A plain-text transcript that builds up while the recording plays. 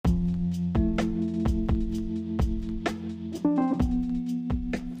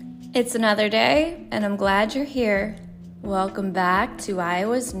It's another day, and I'm glad you're here. Welcome back to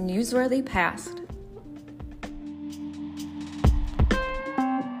Iowa's Newsworthy Past.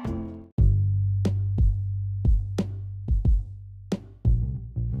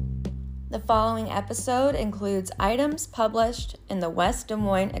 The following episode includes items published in the West Des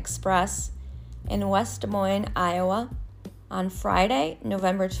Moines Express in West Des Moines, Iowa, on Friday,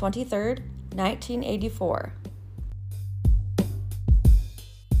 November 23rd, 1984.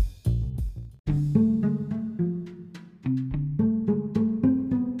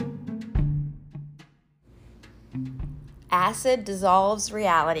 Acid Dissolves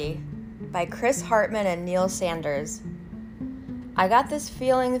Reality by Chris Hartman and Neil Sanders. I got this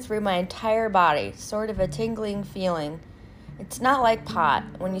feeling through my entire body, sort of a tingling feeling. It's not like pot.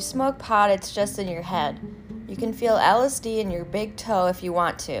 When you smoke pot, it's just in your head. You can feel LSD in your big toe if you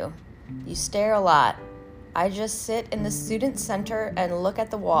want to. You stare a lot. I just sit in the student center and look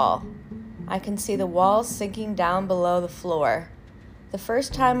at the wall. I can see the wall sinking down below the floor. The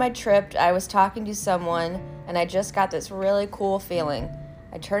first time I tripped, I was talking to someone, and I just got this really cool feeling.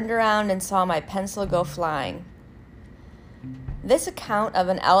 I turned around and saw my pencil go flying. This account of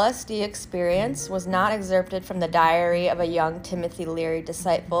an LSD experience was not excerpted from the diary of a young Timothy Leary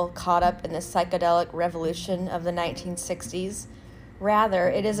disciple caught up in the psychedelic revolution of the 1960s. Rather,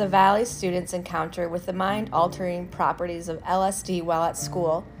 it is a Valley student's encounter with the mind-altering properties of LSD while at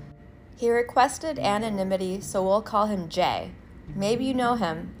school. He requested anonymity, so we'll call him Jay. Maybe you know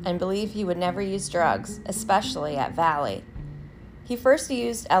him and believe he would never use drugs, especially at Valley. He first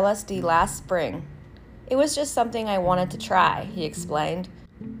used LSD last spring. It was just something I wanted to try, he explained.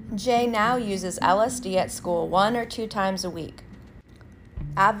 Jay now uses LSD at school 1 or 2 times a week.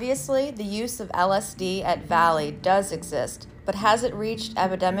 Obviously, the use of LSD at Valley does exist, but has it reached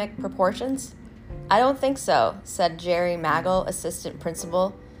epidemic proportions? I don't think so, said Jerry Magel, assistant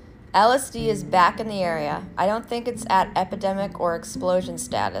principal. LSD is back in the area. I don't think it's at epidemic or explosion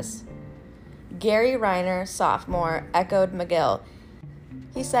status. Gary Reiner, sophomore, echoed McGill.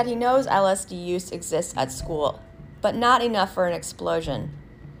 He said he knows LSD use exists at school, but not enough for an explosion.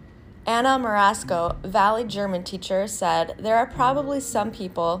 Anna Marasco, Valley German teacher, said, there are probably some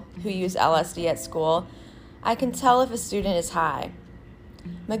people who use LSD at school. I can tell if a student is high.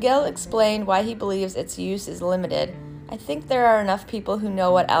 McGill explained why he believes its use is limited. I think there are enough people who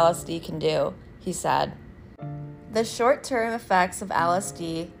know what LSD can do, he said. The short-term effects of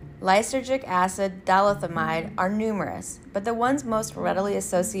LSD, lysergic acid diethylamide, are numerous, but the ones most readily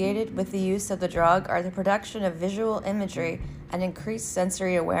associated with the use of the drug are the production of visual imagery and increased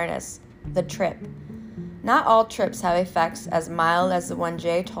sensory awareness, the trip. Not all trips have effects as mild as the one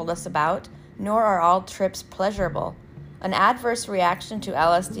Jay told us about, nor are all trips pleasurable. An adverse reaction to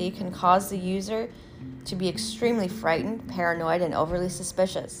LSD can cause the user to be extremely frightened, paranoid, and overly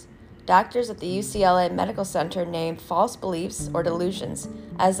suspicious. Doctors at the UCLA Medical Center named false beliefs or delusions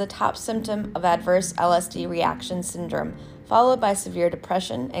as the top symptom of adverse LSD reaction syndrome, followed by severe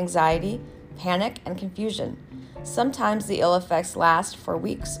depression, anxiety, panic, and confusion. Sometimes the ill effects last for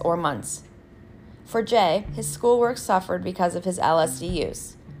weeks or months. For Jay, his schoolwork suffered because of his LSD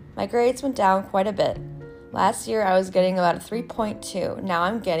use. My grades went down quite a bit. Last year I was getting about a 3.2, now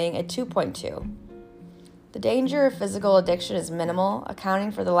I'm getting a 2.2. The danger of physical addiction is minimal,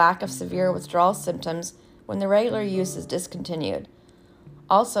 accounting for the lack of severe withdrawal symptoms when the regular use is discontinued.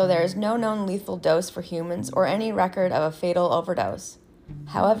 Also, there is no known lethal dose for humans or any record of a fatal overdose.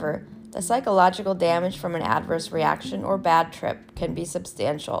 However, the psychological damage from an adverse reaction or bad trip can be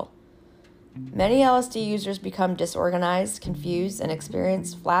substantial. Many LSD users become disorganized, confused, and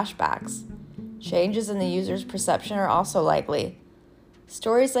experience flashbacks. Changes in the user's perception are also likely.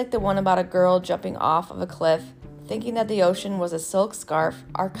 Stories like the one about a girl jumping off of a cliff, thinking that the ocean was a silk scarf,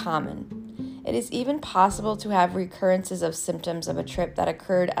 are common. It is even possible to have recurrences of symptoms of a trip that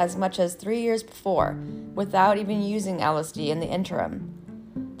occurred as much as 3 years before, without even using LSD in the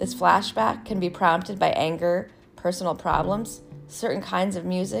interim. This flashback can be prompted by anger, personal problems, certain kinds of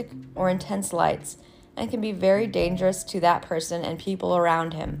music, or intense lights, and can be very dangerous to that person and people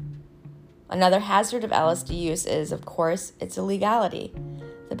around him. Another hazard of LSD use is, of course, its illegality.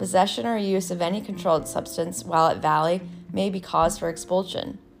 The possession or use of any controlled substance while at Valley may be cause for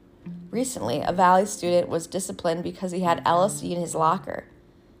expulsion. Recently, a Valley student was disciplined because he had LSD in his locker.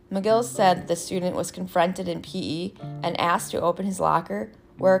 McGill said the student was confronted in PE and asked to open his locker,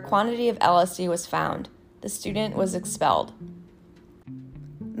 where a quantity of LSD was found. The student was expelled.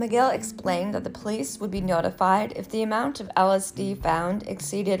 McGill explained that the police would be notified if the amount of LSD found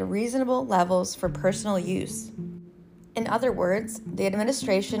exceeded reasonable levels for personal use. In other words, the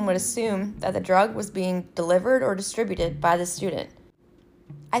administration would assume that the drug was being delivered or distributed by the student.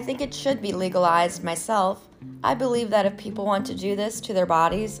 I think it should be legalized myself. I believe that if people want to do this to their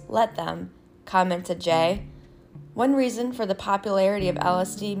bodies, let them, commented Jay. One reason for the popularity of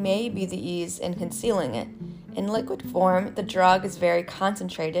LSD may be the ease in concealing it. In liquid form, the drug is very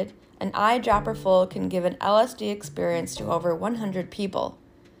concentrated. An eyedropper full can give an LSD experience to over 100 people.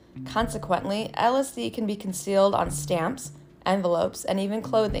 Consequently, LSD can be concealed on stamps, envelopes, and even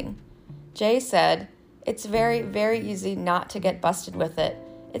clothing. Jay said, "It's very, very easy not to get busted with it.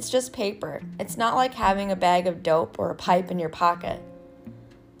 It's just paper. It's not like having a bag of dope or a pipe in your pocket."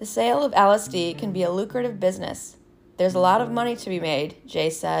 The sale of LSD can be a lucrative business. There's a lot of money to be made, Jay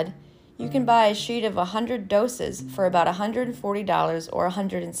said. You can buy a sheet of 100 doses for about $140 or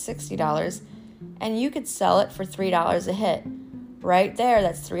 $160, and you could sell it for $3 a hit. Right there,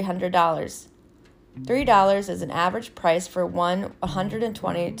 that's $300. $3 is an average price for one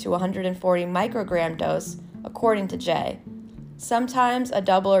 120 to 140 microgram dose, according to Jay. Sometimes a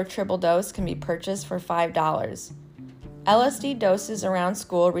double or triple dose can be purchased for $5. LSD doses around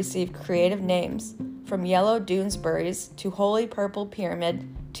school receive creative names, from yellow Doonesbury's to holy purple pyramid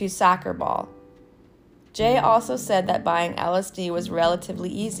to soccer ball. Jay also said that buying LSD was relatively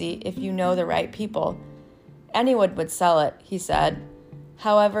easy if you know the right people. Anyone would sell it, he said.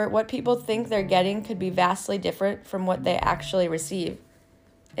 However, what people think they're getting could be vastly different from what they actually receive.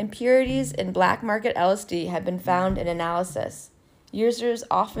 Impurities in black market LSD have been found in analysis. Users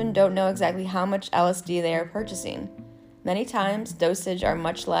often don't know exactly how much LSD they are purchasing. Many times, dosage are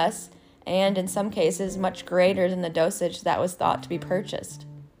much less, and in some cases, much greater than the dosage that was thought to be purchased.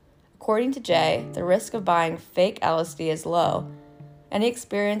 According to Jay, the risk of buying fake LSD is low. Any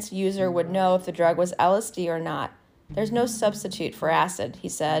experienced user would know if the drug was LSD or not. There's no substitute for acid, he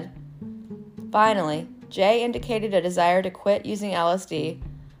said. Finally, Jay indicated a desire to quit using LSD,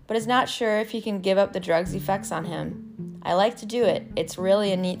 but is not sure if he can give up the drug's effects on him. "I like to do it, it's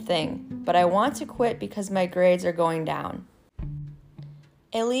really a neat thing, but I want to quit because my grades are going down."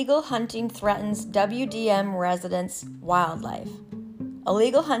 Illegal hunting threatens WDM residents' wildlife.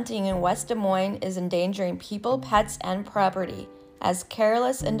 Illegal hunting in West Des Moines is endangering people, pets, and property as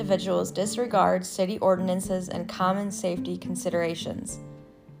careless individuals disregard city ordinances and common safety considerations.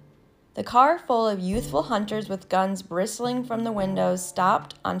 The car full of youthful hunters with guns bristling from the windows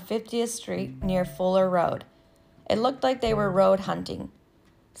stopped on 50th Street near Fuller Road. It looked like they were road hunting.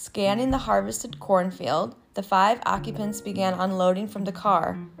 Scanning the harvested cornfield, the 5 occupants began unloading from the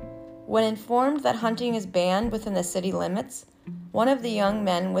car. When informed that hunting is banned within the city limits, one of the young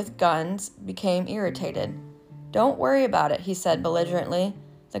men with guns became irritated. "Don't worry about it," he said belligerently.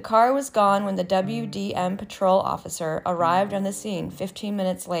 The car was gone when the WDM patrol officer arrived on the scene 15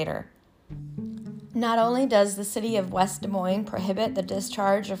 minutes later. Not only does the city of West Des Moines prohibit the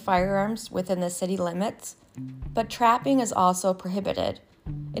discharge of firearms within the city limits, but trapping is also prohibited.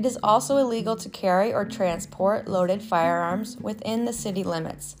 It is also illegal to carry or transport loaded firearms within the city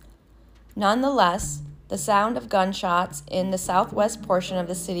limits. Nonetheless, the sound of gunshots in the southwest portion of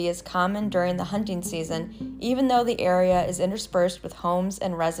the city is common during the hunting season, even though the area is interspersed with homes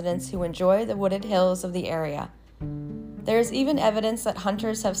and residents who enjoy the wooded hills of the area. There is even evidence that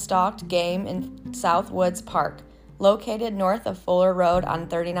hunters have stalked game in South Woods Park, located north of Fuller Road on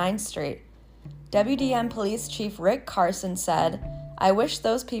 39th Street. WDM Police Chief Rick Carson said, "I wish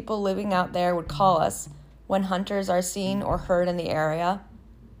those people living out there would call us when hunters are seen or heard in the area."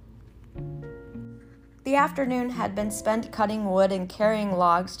 The afternoon had been spent cutting wood and carrying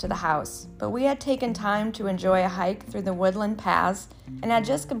logs to the house, but we had taken time to enjoy a hike through the woodland paths and had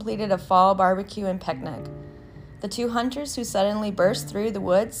just completed a fall barbecue and picnic. The 2 hunters who suddenly burst through the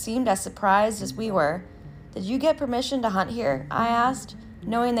woods seemed as surprised as we were. "Did you get permission to hunt here?" I asked,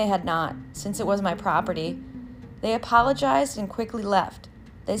 knowing they had not, since it was my property. They apologized and quickly left.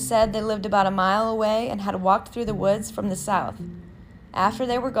 They said they lived about a mile away and had walked through the woods from the south. After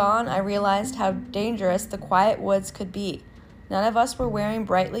they were gone, I realized how dangerous the quiet woods could be. None of us were wearing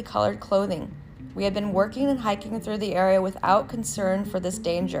brightly colored clothing. We had been working and hiking through the area without concern for this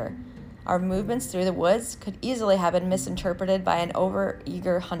danger. Our movements through the woods could easily have been misinterpreted by an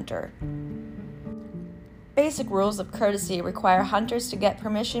over-eager hunter. Basic rules of courtesy require hunters to get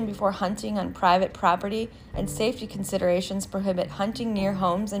permission before hunting on private property, and safety considerations prohibit hunting near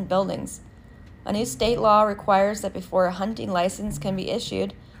homes and buildings. A new state law requires that before a hunting license can be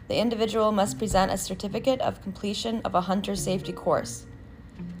issued, the individual must present a certificate of completion of a hunter safety course.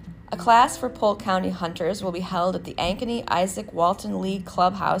 A class for Polk County hunters will be held at the Ankeny Isaac Walton League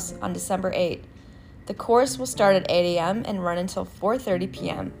Clubhouse on December 8. The course will start at 8 a.m. and run until 4:30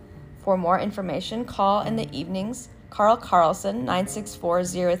 p.m. For more information, call in the evenings Carl Carlson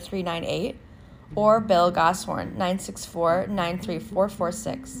 964-0398 or Bill Goshorn,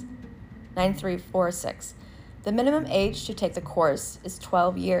 964-93446. The minimum age to take the course is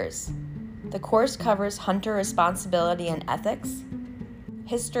 12 years. The course covers hunter responsibility and ethics,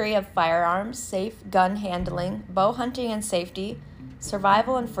 history of firearms, safe gun handling, bow hunting and safety,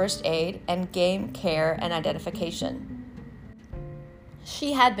 survival and first aid, and game care and identification.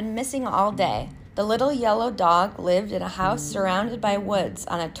 She had been missing all day. The little yellow dog lived in a house surrounded by woods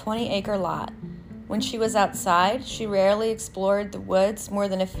on a 20-acre lot. When she was outside, she rarely explored the woods more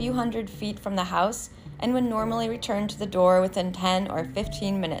than a few hundred feet from the house and would normally return to the door within 10 or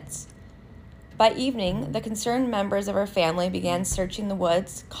 15 minutes. By evening, the concerned members of her family began searching the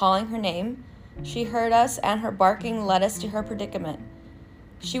woods, calling her name. She heard us, and her barking led us to her predicament.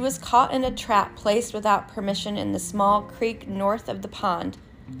 She was caught in a trap placed without permission in the small creek north of the pond.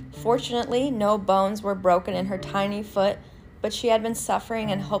 Fortunately, no bones were broken in her tiny foot, but she had been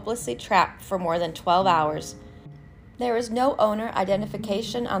suffering and hopelessly trapped for more than 12 hours. There was no owner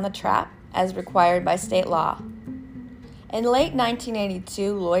identification on the trap, as required by state law. In late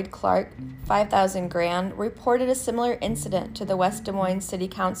 1982, Lloyd Clark, 5000 Grand, reported a similar incident to the West Des Moines City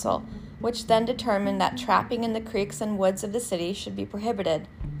Council, which then determined that trapping in the creeks and woods of the city should be prohibited.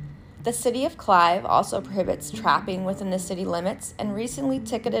 The city of Clive also prohibits trapping within the city limits and recently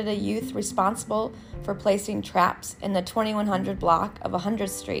ticketed a youth responsible for placing traps in the 2100 block of 100th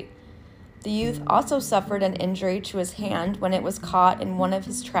Street. The youth also suffered an injury to his hand when it was caught in one of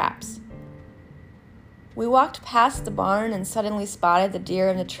his traps. We walked past the barn and suddenly spotted the deer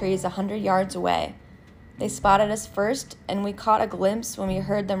in the trees 100 yards away. They spotted us first, and we caught a glimpse when we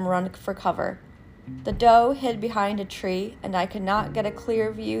heard them run for cover. The doe hid behind a tree, and I could not get a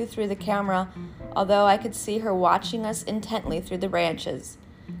clear view through the camera, although I could see her watching us intently through the branches.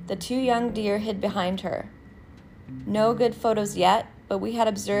 The two young deer hid behind her. No good photos yet, but we had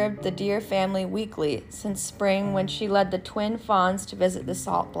observed the deer family weekly since spring when she led the twin fawns to visit the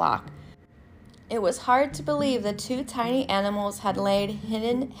salt block. It was hard to believe the two tiny animals had laid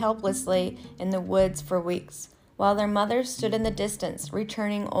hidden helplessly in the woods for weeks, while their mothers stood in the distance,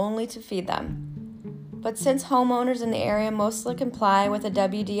 returning only to feed them. But since homeowners in the area mostly comply with a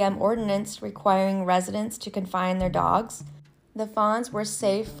WDM ordinance requiring residents to confine their dogs, the fawns were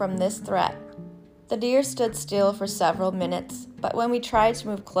safe from this threat. The deer stood still for several minutes, but when we tried to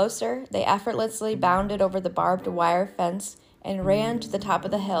move closer, they effortlessly bounded over the barbed wire fence and ran to the top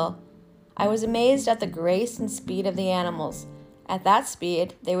of the hill. I was amazed at the grace and speed of the animals. At that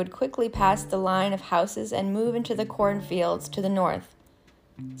speed, they would quickly pass the line of houses and move into the cornfields to the north.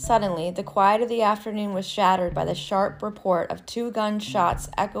 Suddenly, the quiet of the afternoon was shattered by the sharp report of 2 gunshots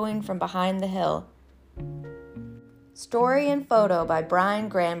echoing from behind the hill. Story and photo by Brian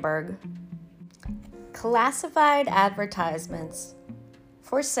Granberg. Classified advertisements.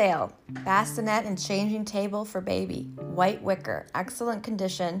 For sale, bassinet and changing table for baby, white wicker, excellent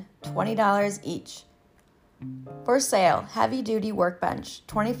condition, $20 each. For sale, heavy-duty workbench,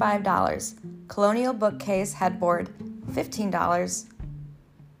 $25. Colonial bookcase headboard, $15.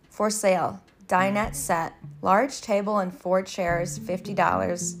 For sale, dinette set, large table and 4 chairs,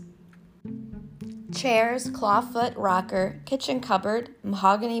 $50. Chairs, clawfoot rocker, kitchen cupboard,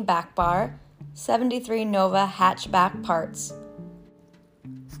 mahogany back bar, 73 Nova hatchback parts.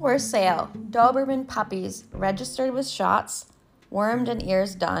 For sale, Doberman puppies, registered with shots, wormed and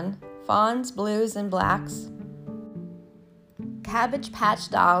ears done, fawns, blues, and blacks. Cabbage Patch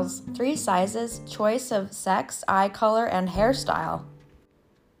dolls, 3 sizes, choice of sex, eye color, and hairstyle.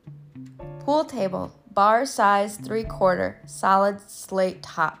 Pool table, bar size 3/4, solid slate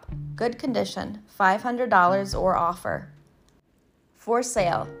top, good condition, $500 or offer. For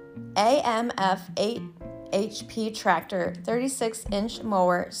sale, AMF 8 HP tractor, 36-inch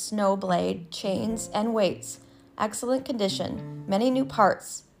mower, snow blade, chains, and weights. Excellent condition. Many new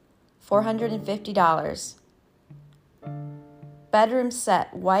parts. $450. Bedroom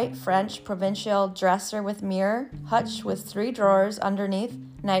set, white French provincial dresser with mirror, hutch with 3 drawers underneath,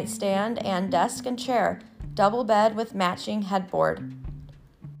 nightstand, and desk and chair. Double bed with matching headboard.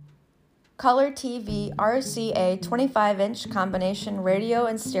 Color TV RCA 25-inch combination radio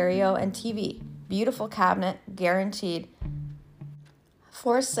and stereo and TV. Beautiful cabinet, guaranteed.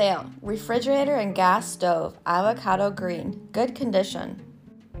 For sale, refrigerator and gas stove, avocado green, good condition.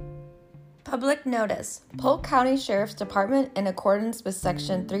 Public notice. Polk County Sheriff's Department, in accordance with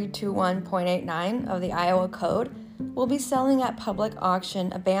Section 321.89 of the Iowa Code, will be selling at public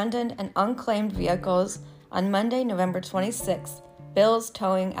auction abandoned and unclaimed vehicles on Monday, November 26th. Bill's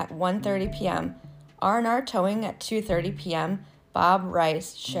Towing at 1:30 p.m., R&R Towing at 2:30 p.m., Bob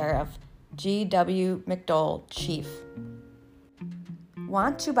Rice, Sheriff, G.W. McDowell, Chief.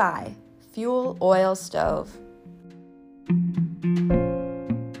 Want to buy fuel oil stove.